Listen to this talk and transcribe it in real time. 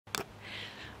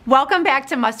Welcome back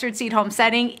to Mustard Seed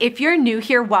Homesteading. If you're new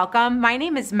here, welcome. My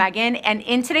name is Megan, and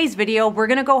in today's video, we're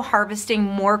gonna go harvesting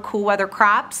more cool weather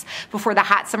crops before the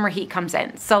hot summer heat comes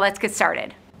in. So let's get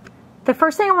started. The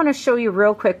first thing I want to show you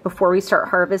real quick before we start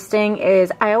harvesting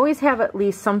is I always have at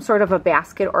least some sort of a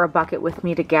basket or a bucket with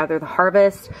me to gather the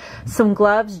harvest. Some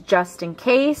gloves just in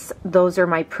case. Those are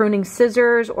my pruning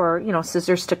scissors, or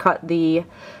scissors to cut the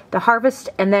harvest,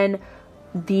 and then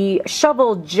the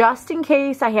shovel just in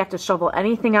case I have to shovel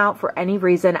anything out for any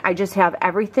reason. I just have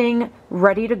everything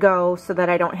ready to go so that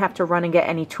I don't have to run and get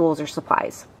any tools or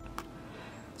supplies.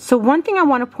 So one thing I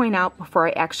want to point out before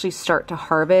I actually start to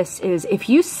harvest is if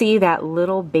you see that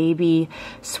little baby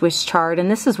Swiss chard, and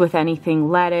this is with anything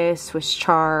lettuce, Swiss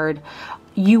chard,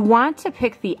 you want to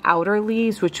pick the outer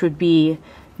leaves, which would be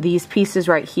these pieces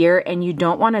right here, and you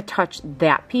don't want to touch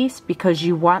that piece because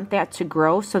you want that to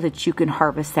grow so that you can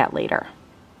harvest that later.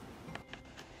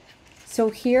 So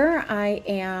here I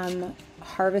am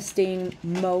harvesting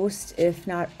most, if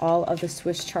not all, of the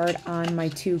Swiss chard on my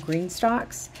two green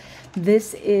stalks.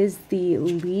 This is the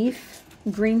leaf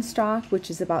green stalk, which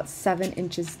is about 7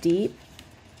 inches deep.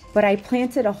 But I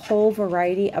planted a whole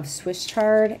variety of Swiss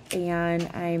chard, and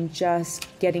I'm just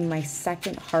getting my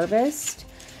second harvest.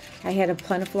 I had a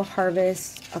plentiful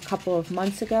harvest a couple of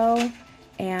months ago,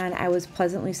 and I was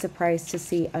pleasantly surprised to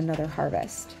see another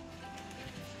harvest.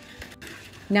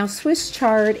 Now, Swiss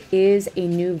chard is a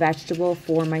new vegetable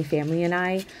for my family and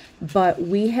I, but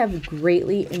we have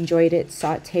greatly enjoyed it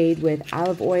sauteed with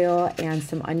olive oil and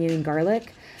some onion and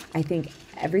garlic. I think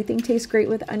everything tastes great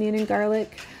with onion and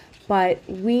garlic, but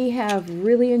we have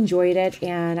really enjoyed it,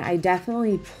 and I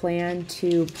definitely plan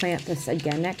to plant this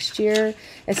again next year,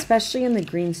 especially in the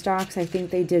green stalks. I think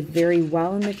they did very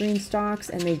well in the green stalks,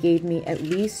 and they gave me at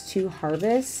least 2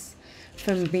 harvests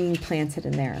from being planted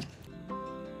in there.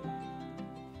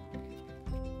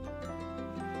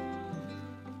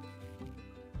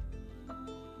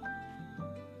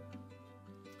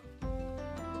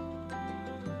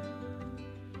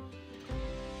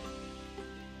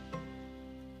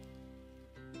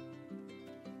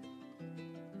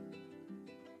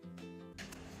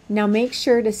 Now make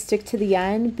sure to stick to the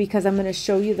end because I'm going to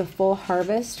show you the full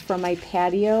harvest from my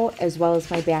patio as well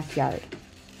as my backyard.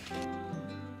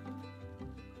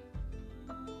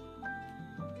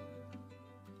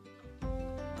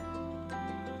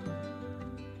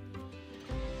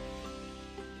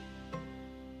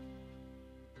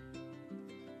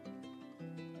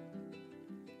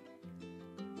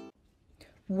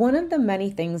 One of the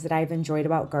many things that I've enjoyed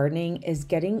about gardening is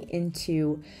getting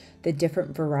into the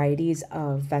different varieties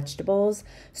of vegetables.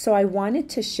 So I wanted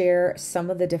to share some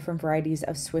of the different varieties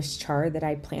of Swiss chard that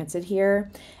I planted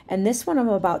here. And this one I'm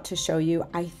about to show you,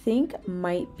 I think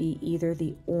might be either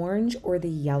the orange or the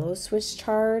yellow Swiss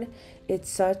chard. It's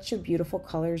such a beautiful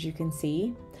color, as you can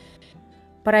see.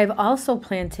 But I've also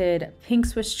planted pink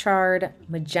Swiss chard,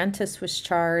 magenta Swiss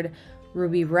chard,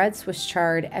 ruby red Swiss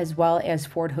chard, as well as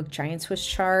Ford Hook giant Swiss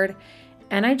chard.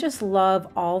 And I just love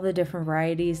all the different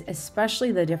varieties,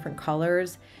 especially the different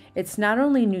colors. It's not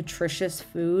only nutritious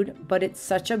food, but it's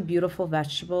such a beautiful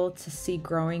vegetable to see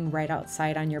growing right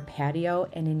outside on your patio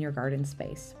and in your garden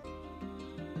space.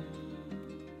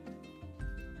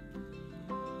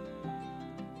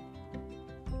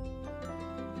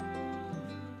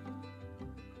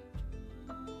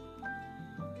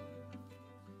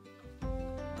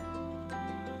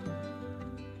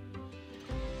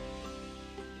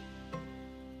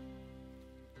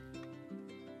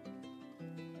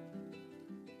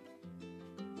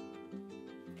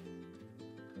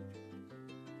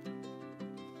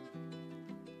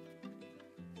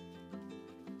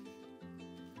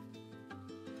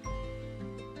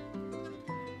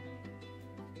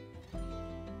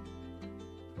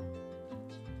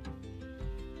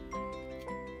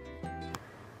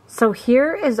 So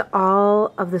here is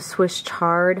all of the Swiss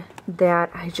chard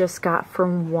that I just got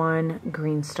from one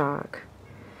green stalk.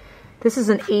 This is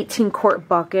an 18-quart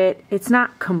bucket. It's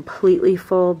not completely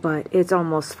full, but it's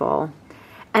almost full.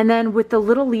 And then with the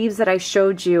little leaves that I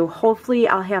showed you, hopefully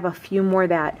I'll have a few more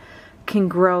that can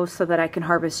grow so that I can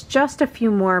harvest just a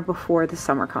few more before the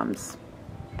summer comes.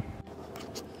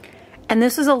 And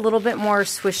this is a little bit more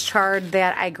Swiss chard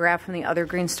that I grabbed from the other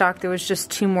green stalk. There was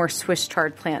just 2 more Swiss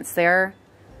chard plants there.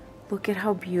 Look at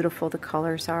how beautiful the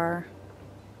colors are.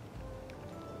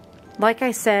 Like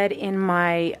I said in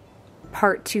my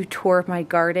part 2 tour of my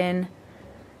garden,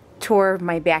 tour of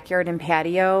my backyard and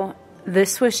patio,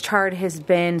 this Swiss chard has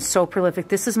been so prolific.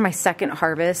 This is my second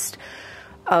harvest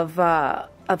of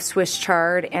Swiss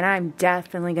chard, and I'm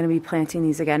definitely going to be planting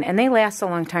these again. And they last a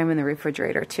long time in the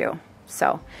refrigerator too.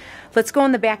 So let's go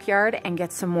in the backyard and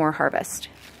get some more harvest.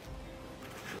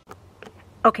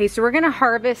 Okay, so we're gonna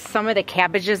harvest some of the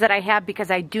cabbages that I have because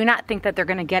I do not think that they're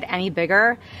gonna get any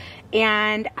bigger.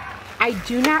 And I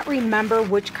do not remember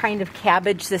which kind of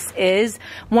cabbage this is.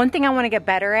 One thing I wanna get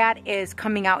better at is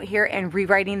coming out here and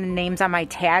rewriting the names on my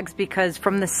tags, because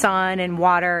from the sun and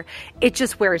water, it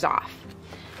just wears off.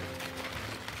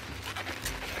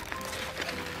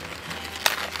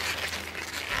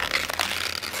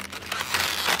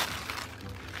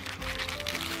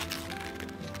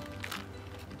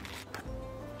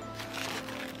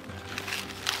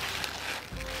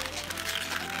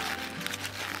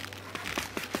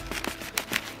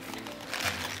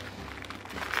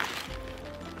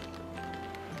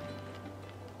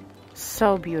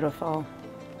 So beautiful.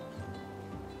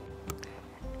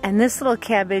 And this little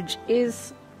cabbage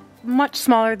is much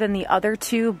smaller than the other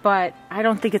two, but I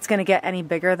don't think it's going to get any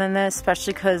bigger than this,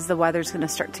 especially because the weather's going to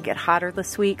start to get hotter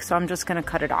this week, so I'm just going to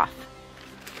cut it off.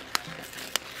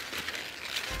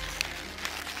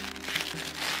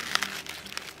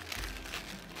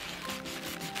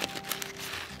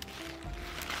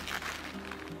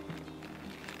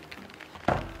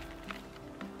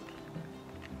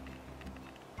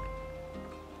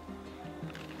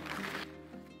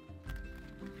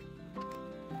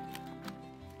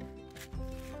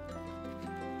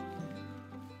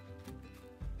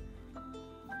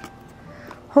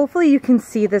 Hopefully you can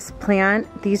see this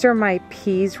plant. These are my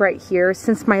peas right here.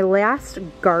 Since my last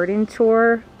garden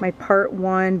tour, my part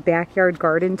 1 backyard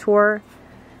garden tour,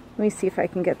 let me see if I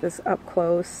can get this up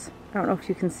close. I don't know if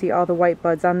you can see all the white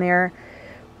buds on there,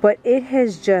 but it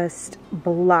has just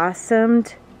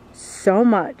blossomed so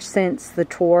much since the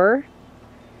tour.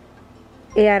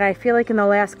 And I feel like in the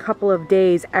last couple of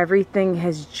days, everything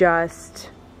has just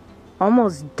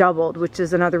almost doubled, which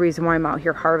is another reason why I'm out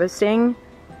here harvesting.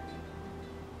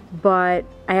 But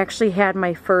I actually had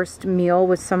my first meal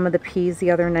with some of the peas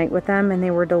the other night with them, and they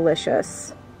were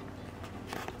delicious.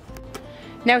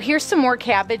 Now here's some more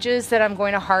cabbages that I'm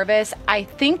going to harvest. I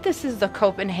think this is the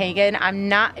Copenhagen. I'm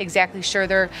not exactly sure.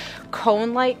 They're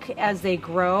cone-like as they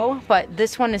grow, but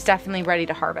this one is definitely ready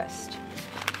to harvest.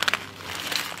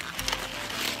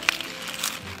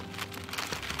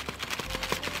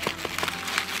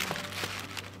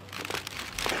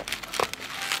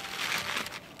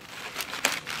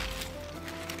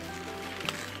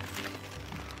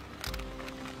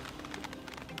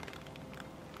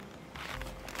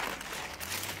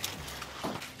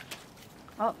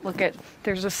 Oh, look at,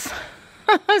 there's a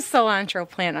cilantro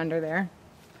plant under there.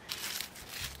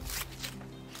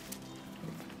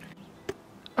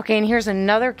 Okay, and here's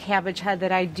another cabbage head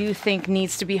that I do think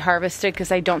needs to be harvested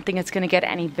because I don't think it's going to get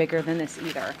any bigger than this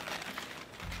either.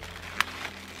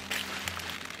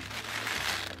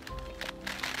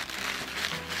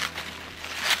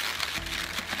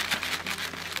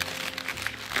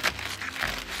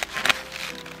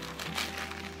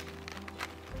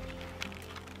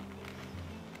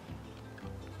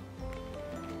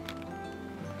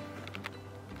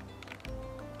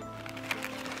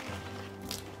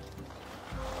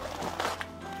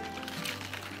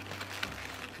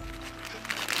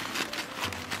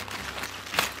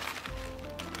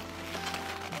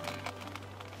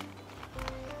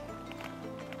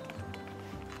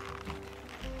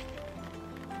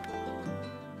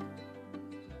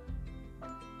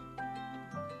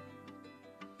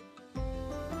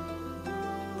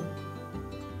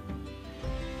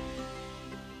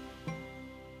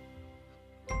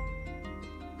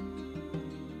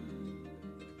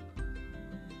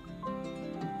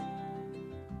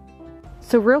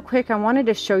 So real quick, I wanted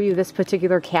to show you this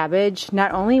particular cabbage.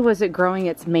 Not only was it growing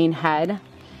its main head,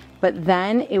 but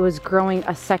then it was growing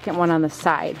a second one on the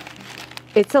side.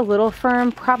 It's a little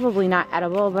firm, probably not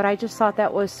edible, but I just thought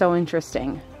that was so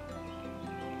interesting.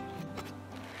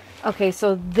 Okay,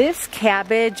 so this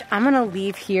cabbage, I'm gonna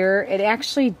leave here. It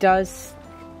actually does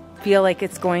feel like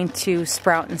it's going to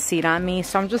sprout and seed on me,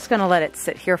 so I'm just gonna let it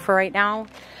sit here for right now.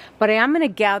 But I am gonna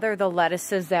gather the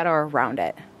lettuces that are around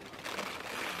it.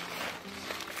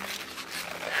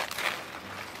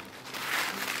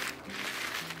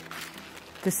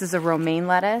 This is a romaine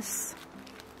lettuce.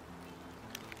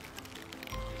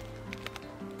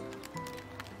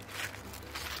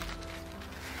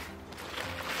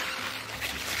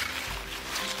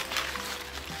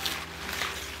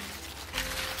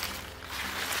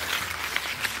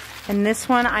 And this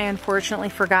one I unfortunately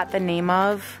forgot the name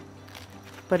of,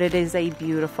 but it is a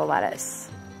beautiful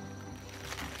lettuce.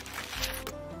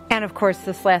 And of course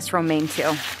this last romaine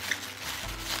too.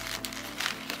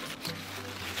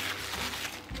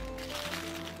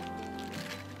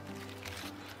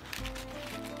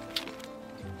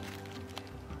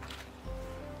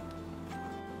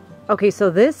 Okay, so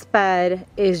this bed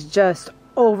is just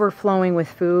overflowing with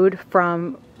food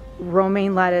from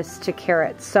romaine lettuce to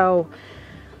carrots. So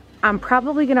I'm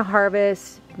probably gonna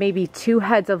harvest maybe 2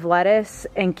 heads of lettuce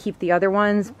and keep the other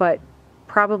ones, but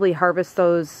probably harvest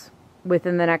those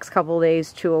within the next couple of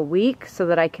days to a week so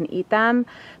that I can eat them.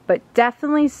 But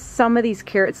definitely some of these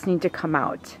carrots need to come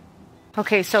out.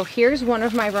 Okay, so here's one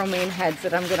of my romaine heads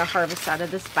that I'm gonna harvest out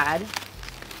of this bed.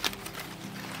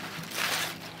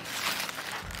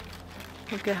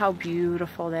 Look at how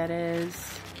beautiful that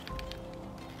is.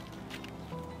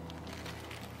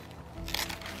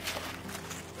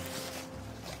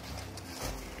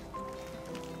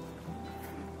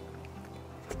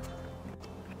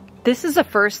 This is the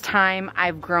first time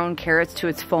I've grown carrots to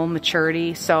its full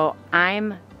maturity, so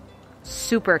I'm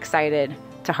super excited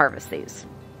to harvest these.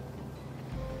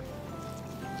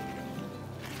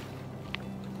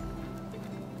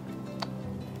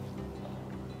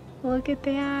 Look at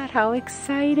that, how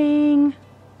exciting.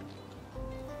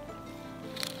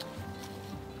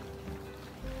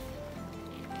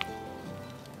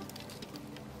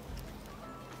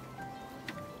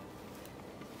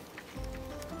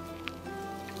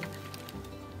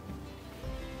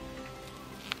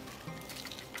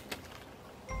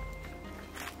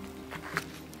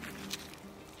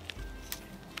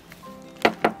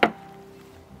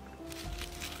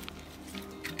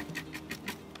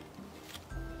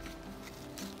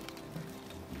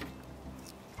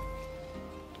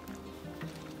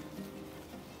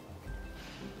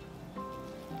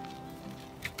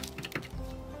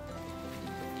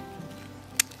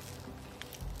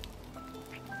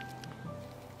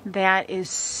 That is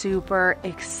super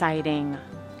exciting.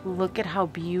 Look at how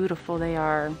beautiful they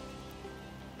are.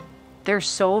 They're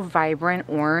so vibrant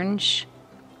orange.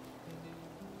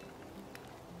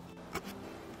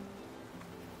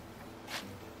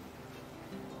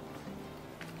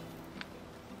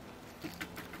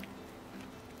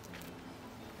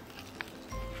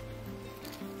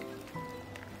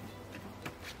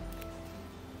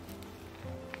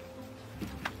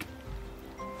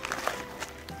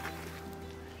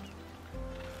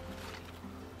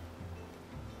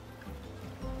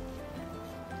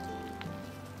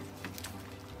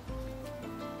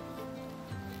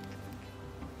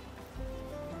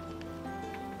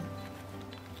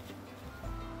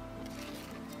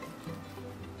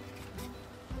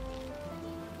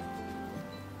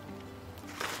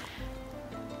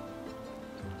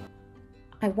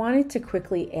 I wanted to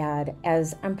quickly add,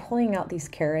 as I'm pulling out these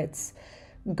carrots,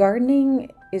 gardening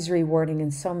is rewarding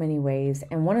in so many ways,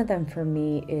 and one of them for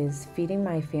me is feeding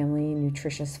my family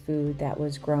nutritious food that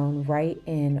was grown right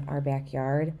in our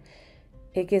backyard.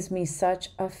 It gives me such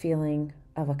a feeling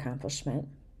of accomplishment.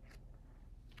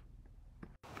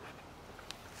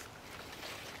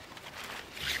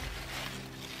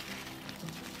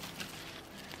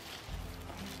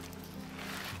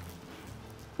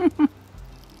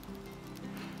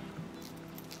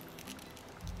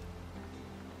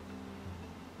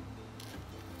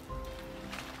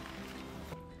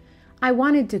 I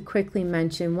wanted to quickly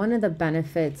mention one of the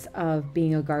benefits of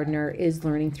being a gardener is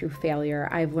learning through failure.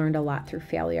 I've learned a lot through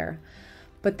failure.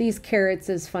 But these carrots,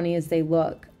 as funny as they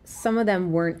look, some of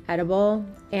them weren't edible,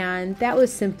 and that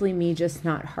was simply me just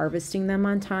not harvesting them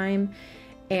on time.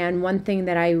 And one thing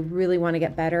that I really want to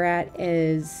get better at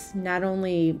is not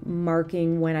only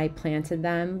marking when I planted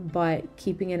them, but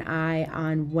keeping an eye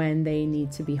on when they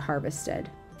need to be harvested.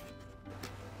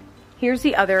 Here's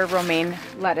the other romaine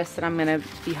lettuce that I'm going to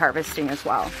be harvesting as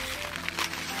well.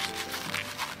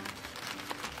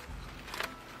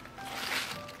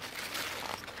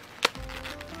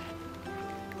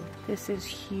 This is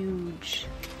huge.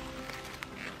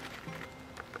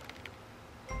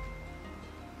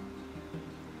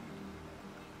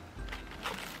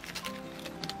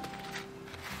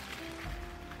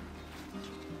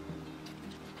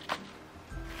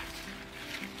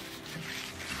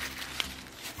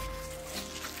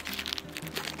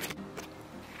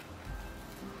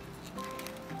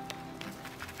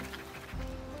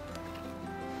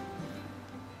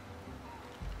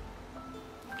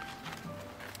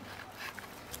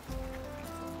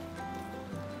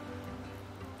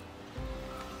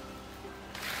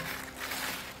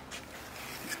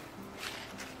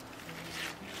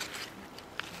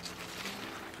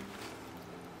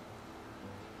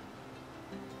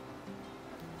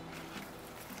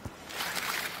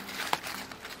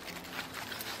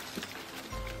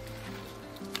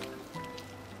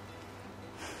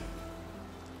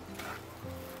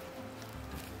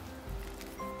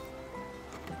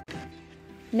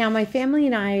 Now my family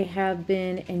and I have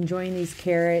been enjoying these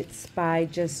carrots by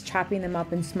just chopping them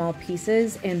up in small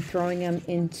pieces and throwing them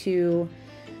into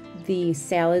the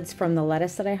salads from the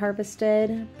lettuce that I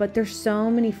harvested. But there's so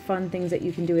many fun things that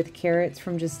you can do with carrots,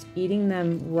 from just eating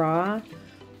them raw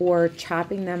or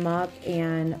chopping them up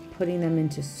and putting them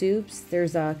into soups.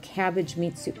 There's a cabbage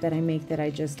meat soup that I make that I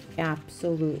just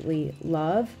absolutely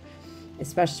love,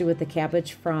 especially with the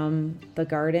cabbage from the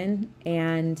garden,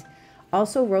 and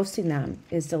also roasting them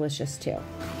is delicious too.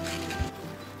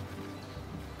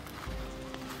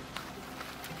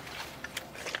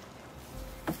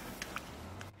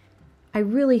 I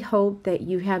really hope that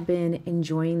you have been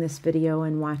enjoying this video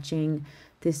and watching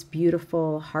this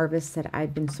beautiful harvest that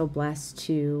I've been so blessed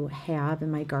to have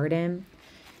in my garden.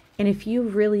 And if you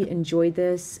really enjoyed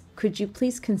this, could you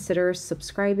please consider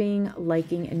subscribing,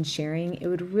 liking, and sharing? It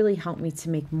would really help me to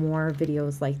make more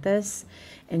videos like this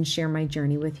and share my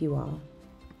journey with you all.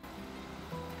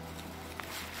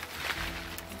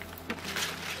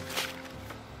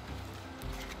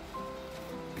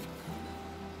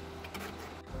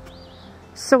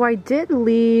 So I did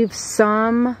leave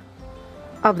some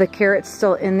of the carrots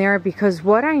still in there because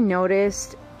what I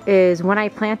noticed is when I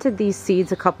planted these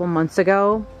seeds a couple months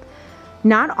ago,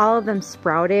 not all of them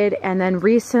sprouted, and then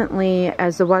recently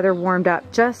as the weather warmed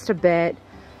up just a bit,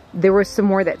 there was some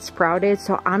more that sprouted.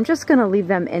 So I'm just gonna leave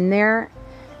them in there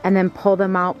and then pull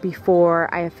them out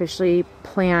before I officially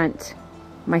plant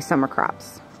my summer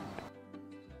crops.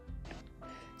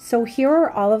 So here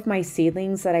are all of my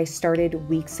seedlings that I started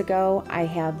weeks ago. I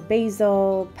have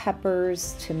basil,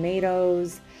 peppers,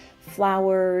 tomatoes,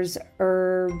 flowers,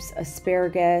 herbs,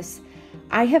 asparagus.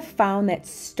 I have found that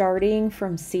starting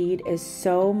from seed is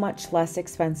so much less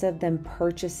expensive than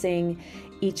purchasing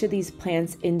each of these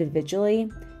plants individually,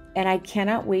 and I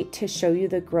cannot wait to show you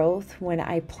the growth when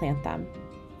I plant them.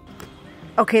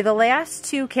 Okay, the last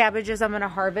two cabbages I'm gonna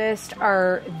harvest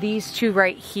are these two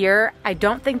right here. I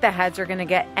don't think the heads are gonna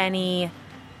get any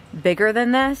bigger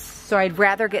than this, so I'd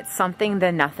rather get something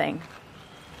than nothing.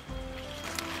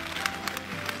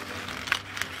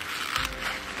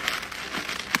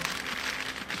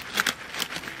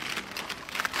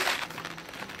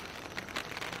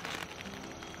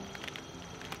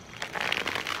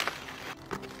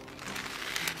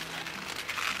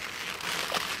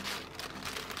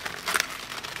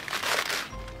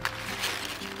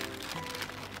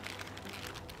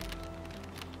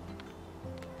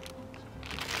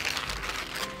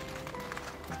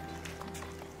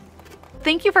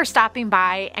 Thank you for stopping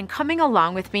by and coming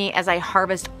along with me as I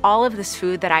harvest all of this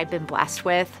food that I've been blessed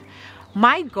with.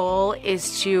 My goal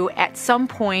is to, at some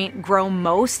point, grow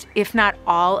most, if not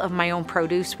all, of my own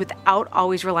produce without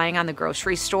always relying on the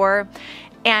grocery store.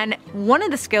 And one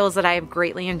of the skills that I have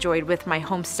greatly enjoyed with my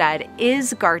homestead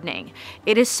is gardening.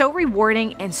 It is so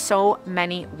rewarding in so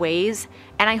many ways,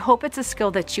 and I hope it's a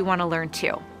skill that you want to learn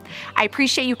too. I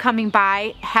appreciate you coming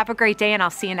by. Have a great day, and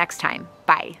I'll see you next time.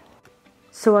 Bye.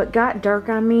 So it got dark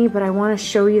on me, but I want to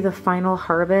show you the final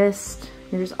harvest.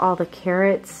 Here's all the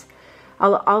carrots.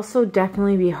 I'll also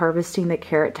definitely be harvesting the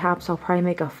carrot tops. I'll probably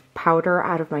make a powder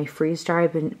out of my freeze dryer.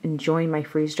 I've been enjoying my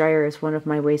freeze dryer as one of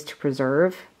my ways to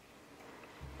preserve.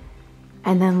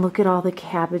 And then look at all the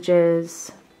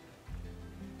cabbages.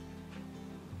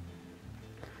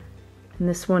 And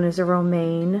this one is a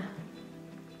romaine.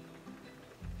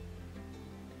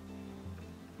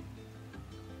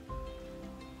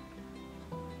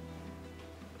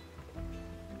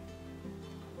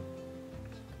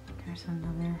 There's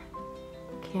another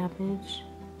cabbage.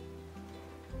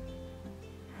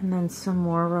 And then some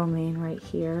more romaine right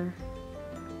here.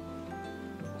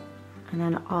 And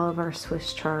then all of our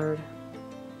Swiss chard.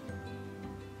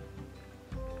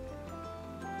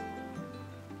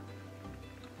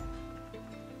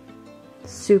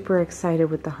 Super excited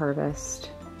with the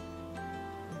harvest.